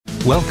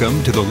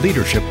Welcome to the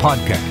Leadership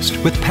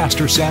Podcast with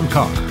Pastor Sam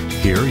Carr.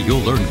 Here you'll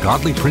learn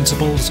godly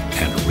principles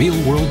and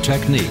real-world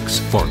techniques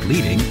for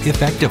leading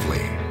effectively.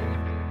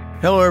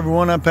 Hello,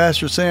 everyone. I'm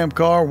Pastor Sam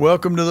Carr.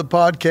 Welcome to the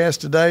podcast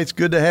today. It's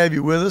good to have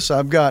you with us.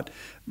 I've got,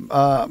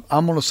 I'm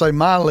going to say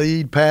my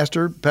lead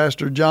pastor,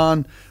 Pastor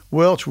John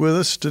Welch, with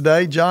us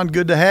today. John,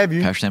 good to have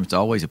you. Pastor Sam, it's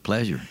always a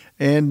pleasure.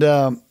 And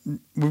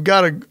we've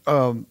got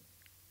a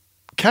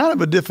kind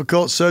of a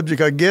difficult subject,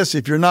 I guess,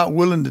 if you're not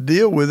willing to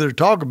deal with it or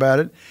talk about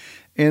it.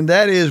 And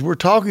that is, we're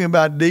talking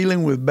about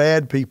dealing with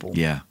bad people.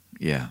 Yeah.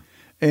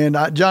 And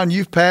John,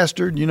 you've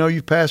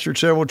pastored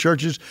several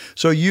churches,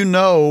 so you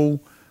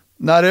know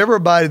not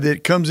everybody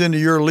that comes into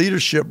your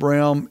leadership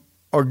realm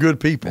are good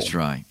people. That's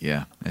right.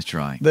 Yeah, that's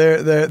right.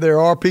 There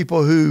are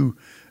people who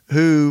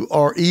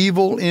are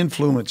evil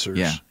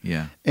influencers.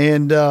 Yeah.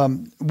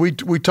 And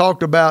we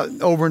talked about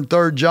over in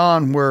 3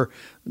 John where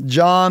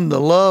John,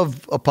 the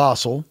love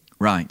apostle,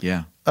 right,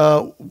 yeah,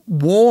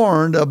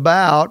 warned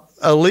about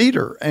a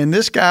leader, and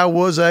this guy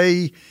was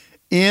a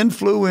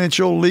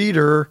influential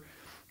leader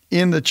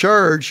in the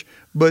church.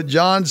 But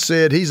John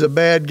said he's a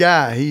bad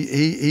guy.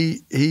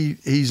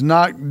 He's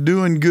not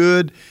doing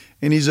good,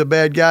 and he's a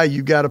bad guy.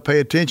 You got to pay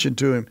attention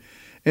to him.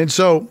 And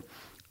so,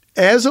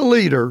 as a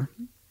leader,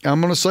 I'm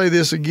going to say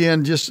this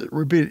again, just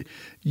repeat it.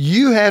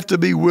 You have to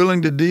be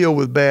willing to deal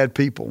with bad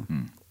people.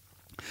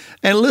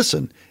 And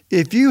listen,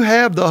 if you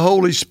have the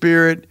Holy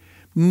Spirit,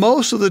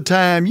 most of the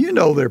time you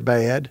know they're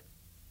bad,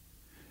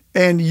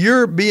 and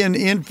you're being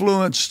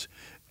influenced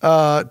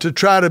to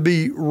try to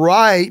be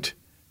right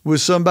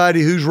with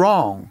somebody who's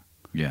wrong.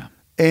 Yeah.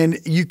 And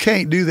you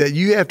can't do that.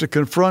 You have to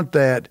confront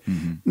that.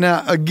 Mm-hmm.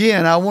 Now,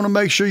 again, I want to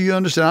make sure you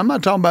understand. I'm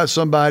not talking about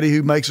somebody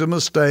who makes a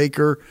mistake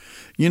or,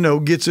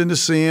 gets into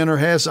sin or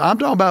I'm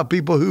talking about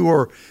people who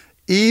are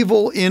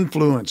evil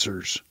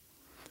influencers.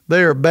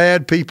 They are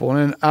bad people.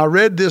 And I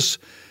read this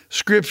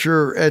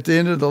scripture at the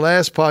end of the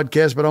last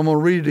podcast, but I'm going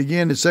to read it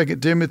again in 2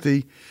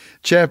 Timothy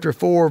chapter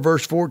 4,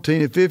 verse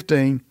 14 and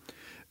 15.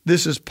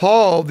 This is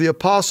Paul, the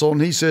apostle,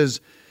 and he says,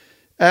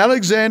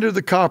 Alexander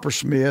the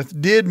coppersmith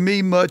did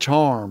me much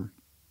harm,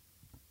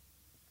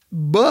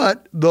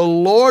 but the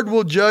Lord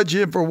will judge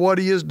him for what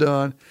he has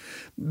done.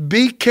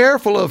 Be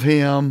careful of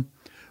him,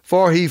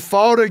 for he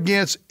fought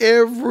against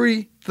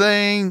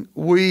everything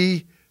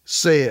we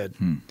said.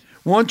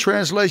 One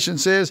translation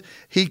says,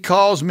 he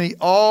caused me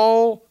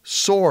all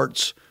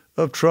sorts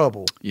of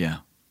trouble. Yeah.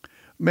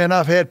 Man,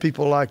 I've had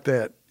people like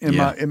that in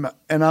my,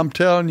 and I'm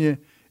telling you,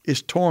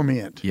 it's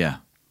torment. Yeah.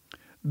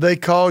 They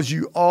cause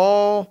you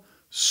all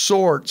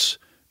sorts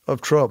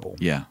of trouble.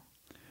 Yeah.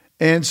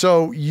 And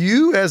so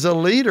you as a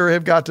leader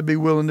have got to be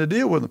willing to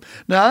deal with them.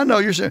 Now, I know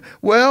you're saying,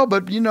 well,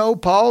 but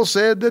Paul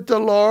said that the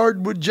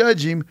Lord would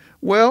judge him.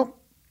 Well,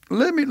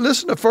 let me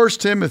listen to 1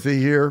 Timothy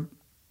here,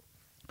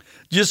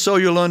 just so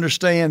you'll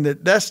understand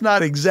that that's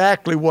not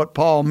exactly what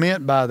Paul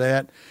meant by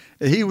that.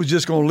 He was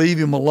just going to leave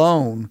him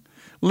alone.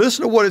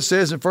 Listen to what it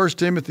says in 1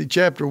 Timothy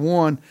chapter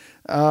 1.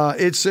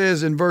 It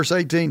says in verse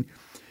 18,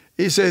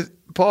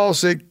 Paul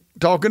said,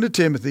 talking to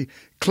Timothy,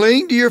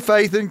 cling to your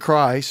faith in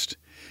Christ,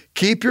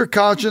 keep your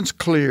conscience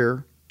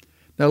clear.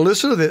 Now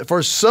listen to this.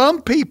 For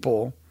some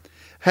people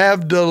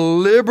have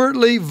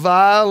deliberately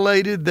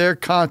violated their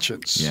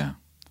conscience. Yeah.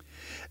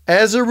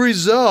 As a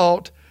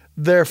result,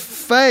 their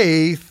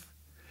faith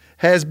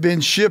has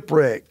been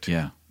shipwrecked.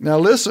 Yeah. Now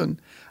listen,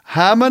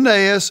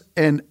 Hymenaeus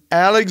and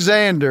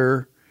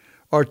Alexander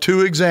are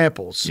 2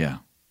 examples. Yeah.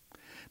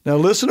 Now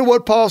listen to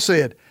what Paul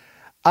said.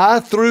 I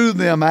threw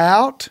them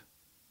out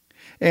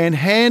and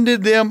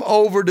handed them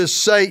over to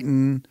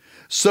Satan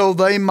so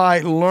they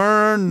might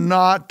learn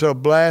not to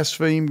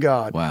blaspheme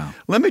God. Wow.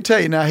 Let me tell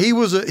you, now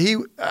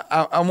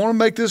I want to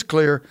make this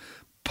clear.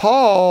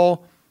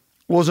 Paul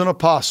was an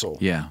apostle.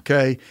 Yeah.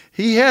 Okay.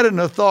 He had an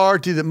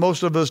authority that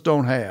most of us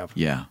don't have.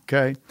 Yeah.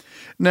 Okay.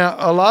 Now,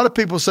 a lot of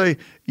people say,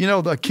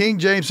 the King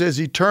James says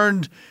he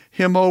turned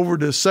him over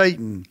to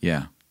Satan.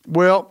 Yeah.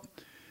 Well,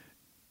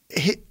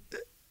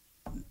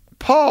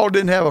 Paul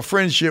didn't have a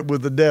friendship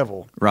with the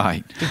devil.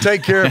 Right. To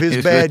take care of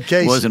his bad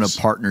cases. It wasn't a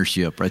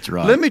partnership. That's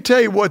right. Let me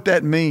tell you what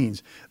that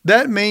means.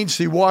 That means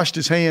he washed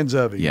his hands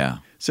of him. Yeah.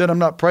 Said, I'm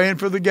not praying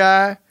for the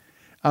guy.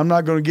 I'm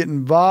not going to get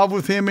involved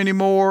with him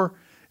anymore.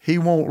 He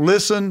won't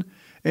listen.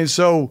 And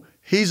so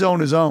he's on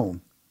his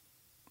own.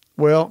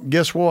 Well,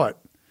 guess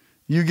what?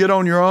 You get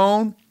on your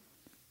own,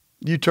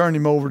 you turn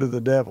him over to the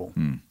devil.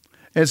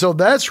 And so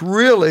that's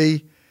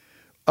really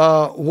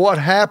what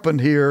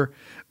happened here.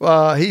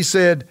 He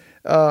said,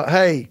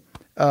 hey,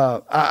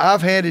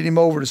 I've handed him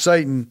over to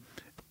Satan.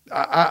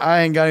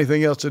 I ain't got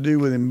anything else to do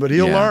with him, but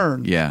he'll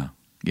learn. Yeah.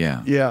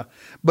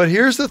 But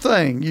here's the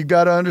thing you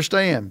got to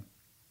understand.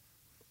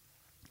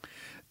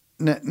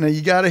 Now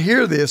you got to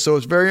hear this, so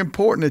it's very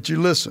important that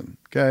you listen,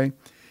 okay?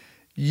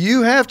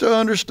 You have to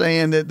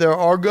understand that there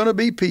are going to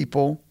be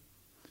people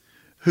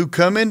who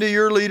come into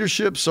your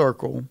leadership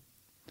circle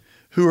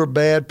who are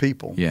bad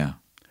people. Yeah.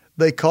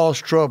 They cause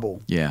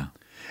trouble. Yeah.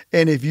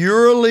 And if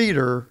you're a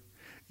leader,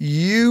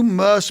 you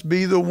must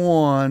be the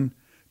one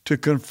to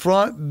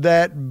confront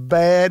that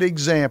bad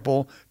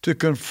example, to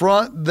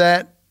confront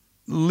that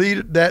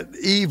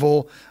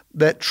evil,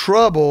 that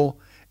trouble,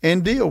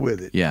 and deal with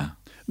it. Yeah.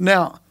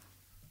 Now,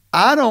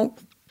 I don't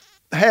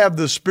have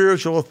the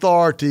spiritual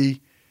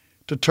authority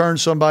to turn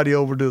somebody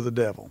over to the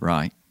devil.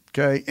 Right.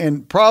 Okay.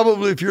 And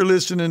probably if you're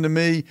listening to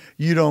me,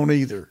 you don't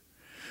either.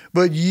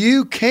 But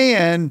you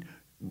can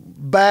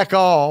back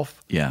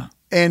off. Yeah.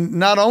 And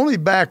not only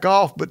back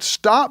off, but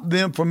stop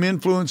them from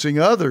influencing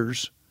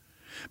others.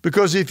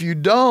 Because if you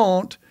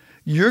don't,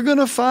 you're going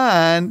to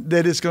find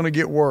that it's going to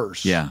get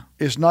worse. Yeah.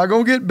 It's not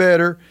going to get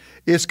better.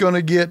 It's going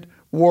to get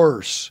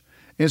worse.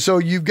 And so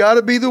you've got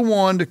to be the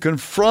one to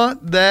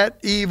confront that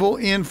evil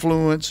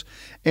influence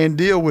and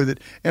deal with it.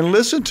 And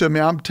listen to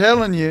me, I'm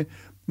telling you,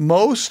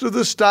 most of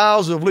the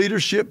styles of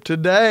leadership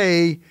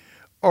today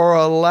are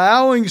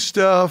allowing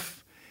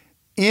stuff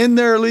in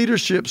their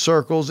leadership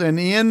circles and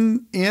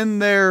in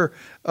their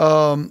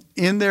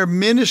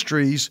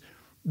ministries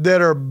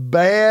that are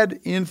bad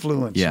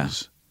influences.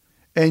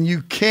 Yeah. And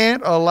you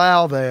can't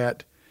allow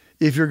that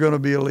if you're going to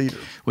be a leader.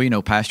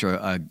 Well,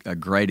 Pastor, a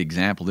great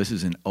example, this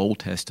is an Old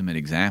Testament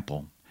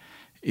example,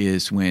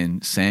 is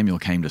when Samuel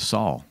came to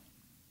Saul.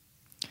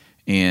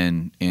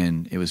 And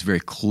it was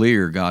very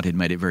clear, God had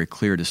made it very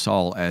clear to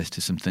Saul as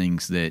to some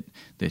things that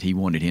he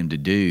wanted him to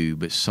do,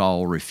 but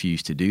Saul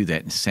refused to do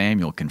that, and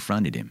Samuel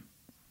confronted him.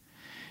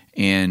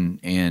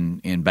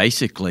 And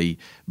basically,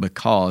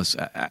 because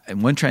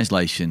in one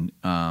translation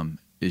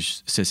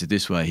says it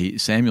this way,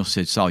 Samuel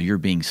said, Saul, you're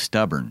being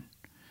stubborn.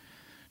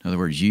 In other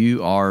words,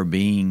 you're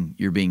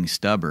being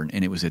stubborn.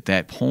 And it was at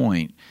that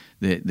point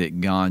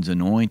that God's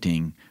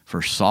anointing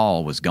for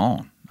Saul was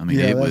gone. I mean,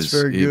 it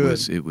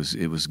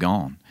was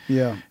gone.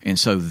 Yeah. And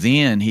so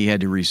then he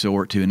had to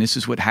resort to, and this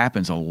is what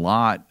happens a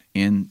lot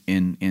in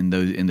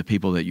the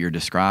people that you're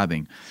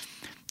describing.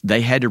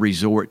 They had to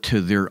resort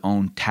to their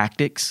own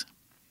tactics.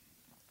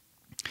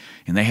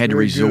 And they had to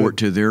resort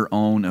to their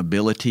own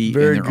ability and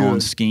their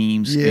own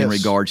schemes in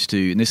regards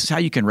to, and this is how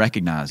you can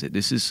recognize it.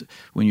 This is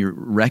when you're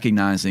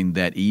recognizing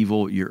that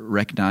evil, you're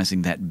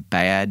recognizing that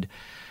bad,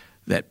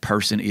 that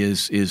person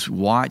is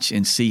watch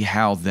and see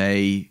how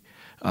they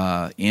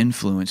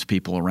influence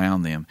people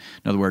around them.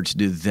 In other words,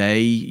 do they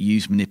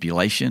use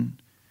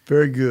manipulation?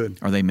 Very good.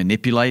 Are they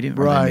manipulative?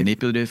 Right. Are they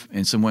manipulative?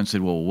 And someone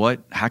said, well,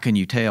 how can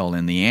you tell?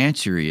 And the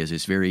answer is,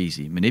 it's very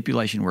easy.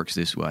 Manipulation works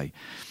this way.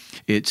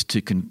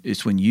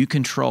 It's when you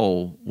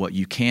control what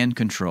you can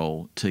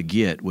control to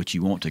get what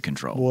you want to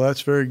control. Well,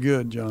 that's very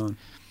good, John.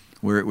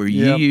 Where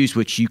you use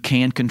what you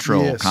can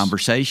control, Yes.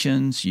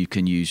 Conversations, you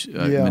can use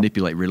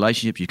manipulate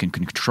relationships, you can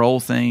control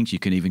things, you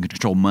can even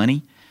control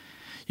money.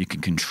 You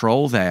can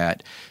control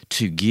that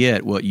to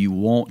get what you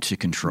want to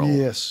control.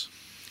 Yes.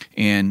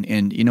 And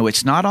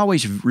it's not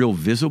always real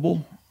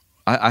visible.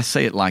 I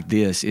say it like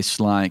this: it's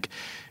like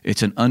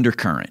it's an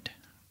undercurrent.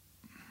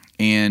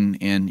 And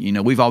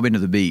we've all been to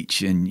the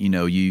beach, and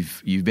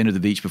you've been to the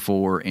beach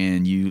before,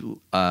 and you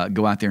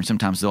go out there, and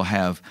sometimes they'll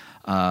have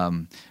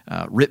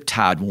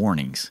riptide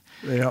warnings.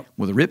 Yep.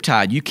 Well, the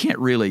riptide, you can't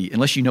really,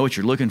 unless you know what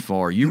you're looking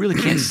for, you really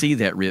can't see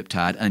that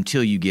riptide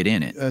until you get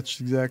in it.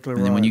 That's exactly right.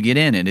 And then when you get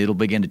in it, it'll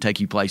begin to take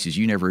you places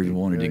you never even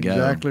wanted to go.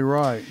 Exactly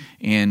right.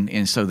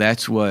 And so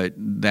that's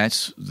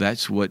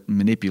what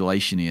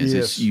manipulation is.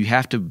 Yes. You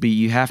have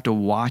to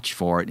watch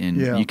for it, and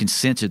you can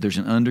sense it. There's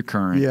an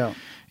undercurrent. Yeah.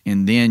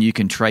 And then you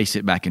can trace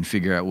it back and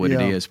figure out what it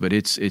Yeah. is. But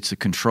it's a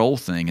control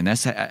thing. And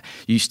that's how,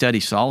 you study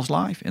Saul's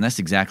life, and that's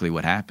exactly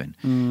what happened.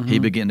 Mm-hmm. He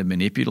began to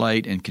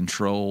manipulate and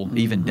control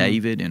even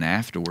David, and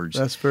afterwards.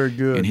 That's very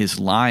good. And his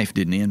life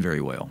didn't end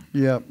very well.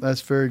 Yeah,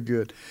 that's very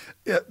good.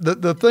 Yeah,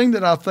 the thing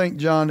that I think,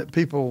 John, that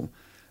people,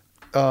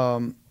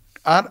 a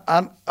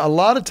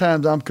lot of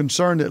times I'm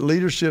concerned that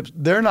leadership,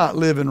 they're not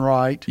living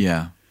right.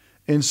 Yeah.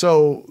 And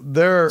so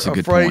they're That's a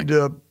good afraid point.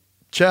 to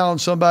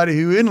challenge somebody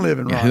who isn't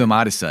living Yeah, right. who am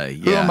I to say?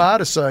 Who am I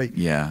to say?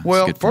 Yeah, that's a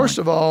Well, good first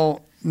point. of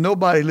all,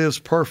 nobody lives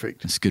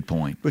perfect. That's a good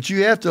point. But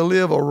you have to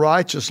live a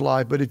righteous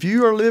life. But if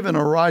you are living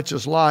a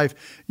righteous life,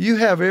 you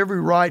have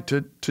every right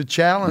to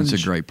challenge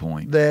That's a great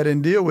point. that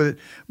and deal with it.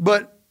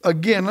 But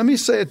again, let me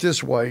say it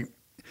this way.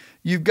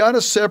 You've got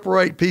to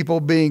separate people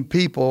being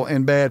people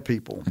and bad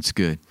people. That's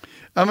good.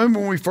 I remember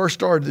when we first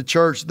started the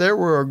church, there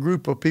were a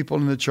group of people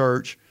in the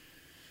church,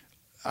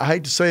 I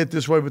hate to say it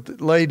this way, but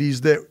the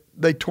ladies, that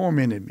they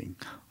tormented me.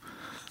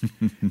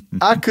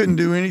 I couldn't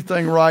do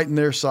anything right in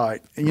their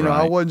sight. I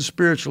Right. wasn't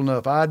spiritual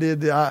enough.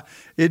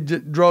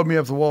 It drove me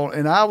up the wall,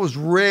 and I was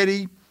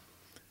ready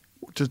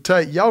to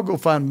take y'all go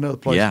find another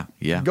place.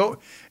 Yeah. Go.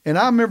 And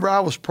I remember I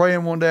was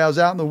praying one day. I was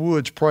out in the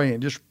woods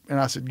praying, and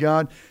I said,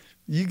 God,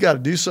 you got to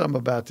do something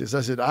about this.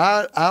 I said,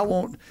 I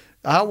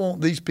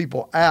want these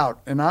people out,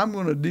 and I'm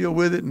going to deal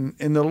with it.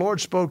 And the Lord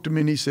spoke to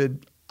me, and He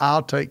said,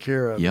 I'll take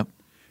care of it. Yep.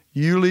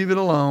 You leave it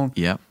alone.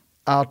 Yep.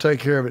 I'll take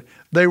care of it.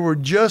 They were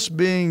just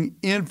being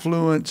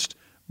influenced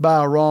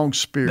by a wrong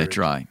spirit. That's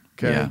right.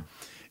 Okay. Yeah.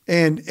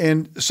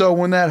 And so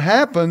when that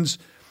happens,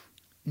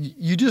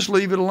 you just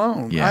leave it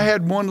alone. Yeah. I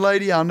had one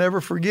lady I'll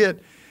never forget.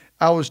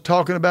 I was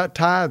talking about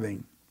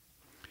tithing.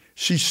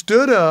 She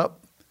stood up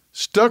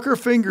stuck her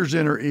fingers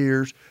in her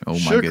ears, Oh, my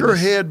shook her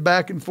goodness. head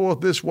back and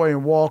forth this way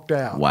and walked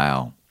out.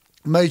 Wow.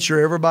 Made sure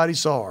everybody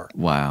saw her.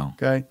 Wow.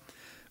 Okay.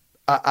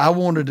 I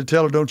wanted to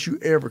tell her, don't you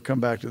ever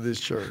come back to this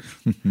church.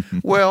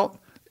 Well,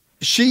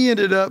 she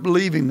ended up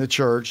leaving the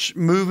church,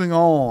 moving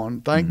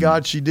on. Thank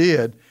God she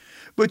did.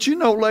 But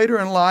later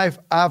in life,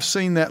 I've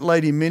seen that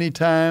lady many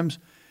times,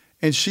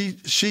 and she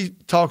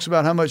talks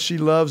about how much she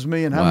loves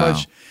me and how Wow.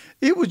 much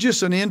it was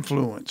just an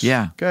influence.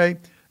 Yeah. Okay.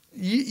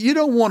 You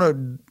don't want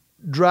to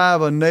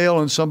drive a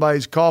nail in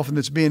somebody's coffin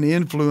that's being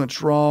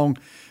influenced wrong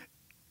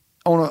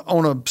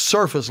on a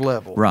surface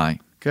level. Right.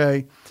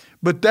 Okay.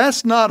 But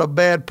that's not a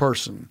bad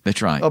person.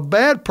 That's right. A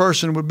bad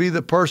person would be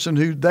the person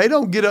who they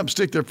don't get up,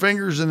 stick their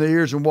fingers in their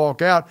ears and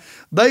walk out.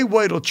 They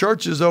wait till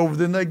church is over,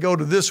 then they go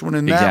to this one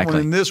and that Exactly.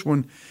 one and this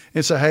one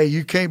and say, hey,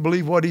 you can't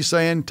believe what he's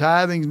saying,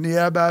 tithing,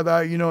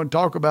 and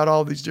talk about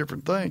all these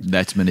different things.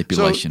 That's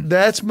manipulation. So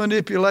that's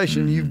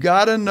manipulation. You've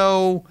got to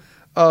know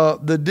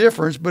the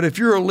difference. But if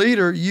you're a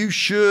leader, you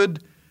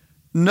should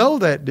know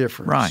that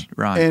difference.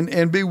 Right.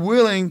 And be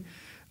willing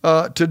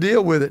to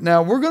deal with it.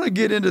 Now, we're going to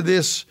get into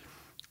this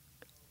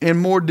in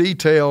more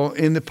detail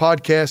in the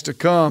podcast to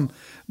come,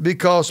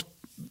 because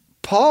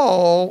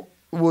Paul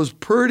was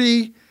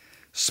pretty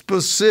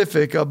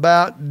specific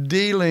about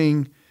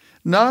dealing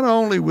not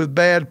only with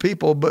bad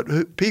people,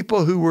 but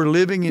people who were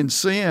living in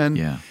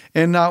sin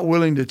and not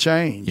willing to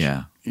change.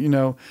 Yeah.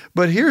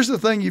 But here's the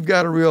thing you've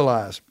got to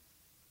realize,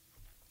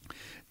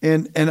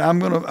 and I'm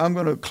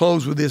gonna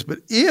close with this.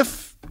 But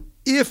if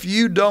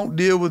you don't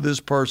deal with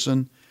this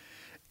person,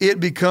 it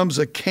becomes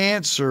a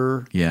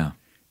cancer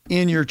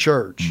in your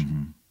church.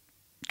 Mm-hmm.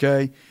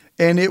 Okay,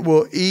 and it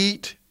will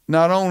eat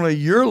not only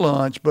your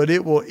lunch, but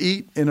it will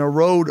eat and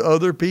erode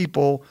other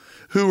people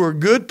who are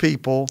good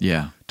people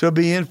to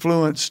be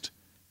influenced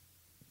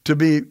to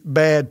be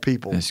bad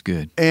people. That's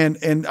good.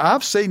 And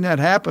I've seen that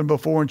happen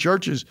before in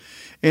churches,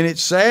 and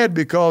it's sad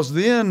because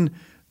then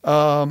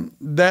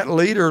that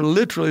leader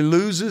literally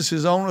loses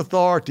his own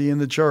authority in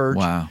the church.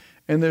 Wow.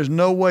 And there's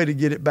no way to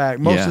get it back.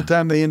 Most of the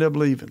time they end up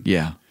leaving.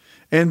 Yeah.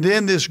 And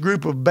then this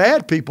group of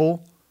bad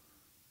people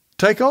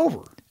take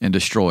over. And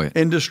destroy it.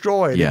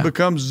 It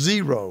becomes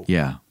zero.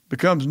 Yeah.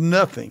 Becomes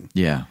nothing.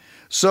 Yeah.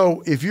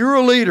 So if you're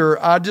a leader,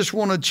 I just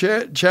want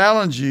to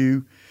challenge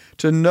you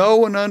to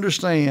know and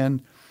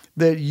understand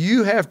that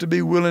you have to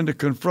be willing to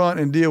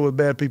confront and deal with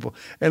bad people.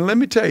 And let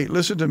me tell you,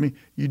 listen to me,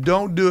 you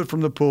don't do it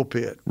from the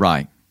pulpit.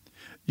 Right.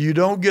 You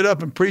don't get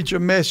up and preach a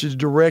message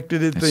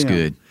directed at That's them.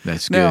 good.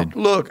 That's now, good.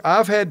 Look,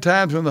 I've had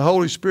times when the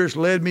Holy Spirit's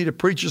led me to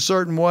preach a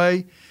certain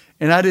way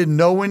and I didn't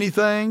know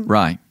anything.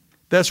 Right.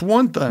 That's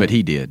one thing. But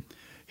he did.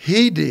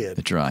 He did.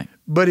 That's right.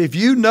 But if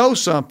you know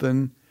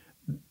something,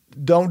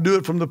 don't do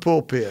it from the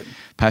pulpit.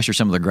 Pastor,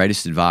 some of the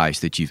greatest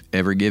advice that you've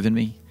ever given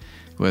me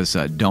was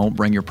don't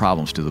bring your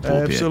problems to the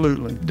pulpit.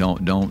 Absolutely.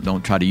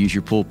 Don't try to use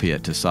your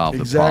pulpit to solve the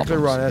problems. Exactly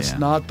right. That's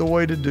not the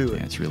way to do it.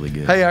 Yeah, it's really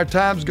good. Hey, our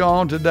time's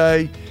gone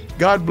today.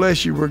 God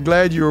bless you. We're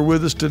glad you were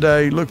with us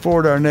today. Look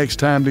forward to our next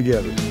time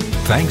together.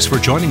 Thanks for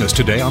joining us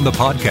today on the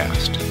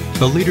podcast.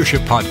 The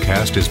Leadership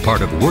Podcast is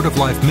part of Word of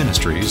Life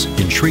Ministries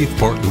in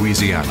Shreveport,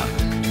 Louisiana.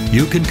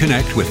 You can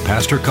connect with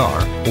Pastor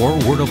Carr or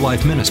Word of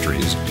Life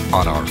Ministries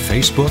on our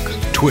Facebook,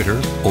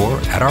 Twitter, or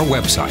at our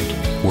website,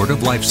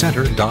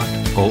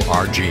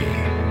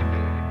 wordoflifecenter.org.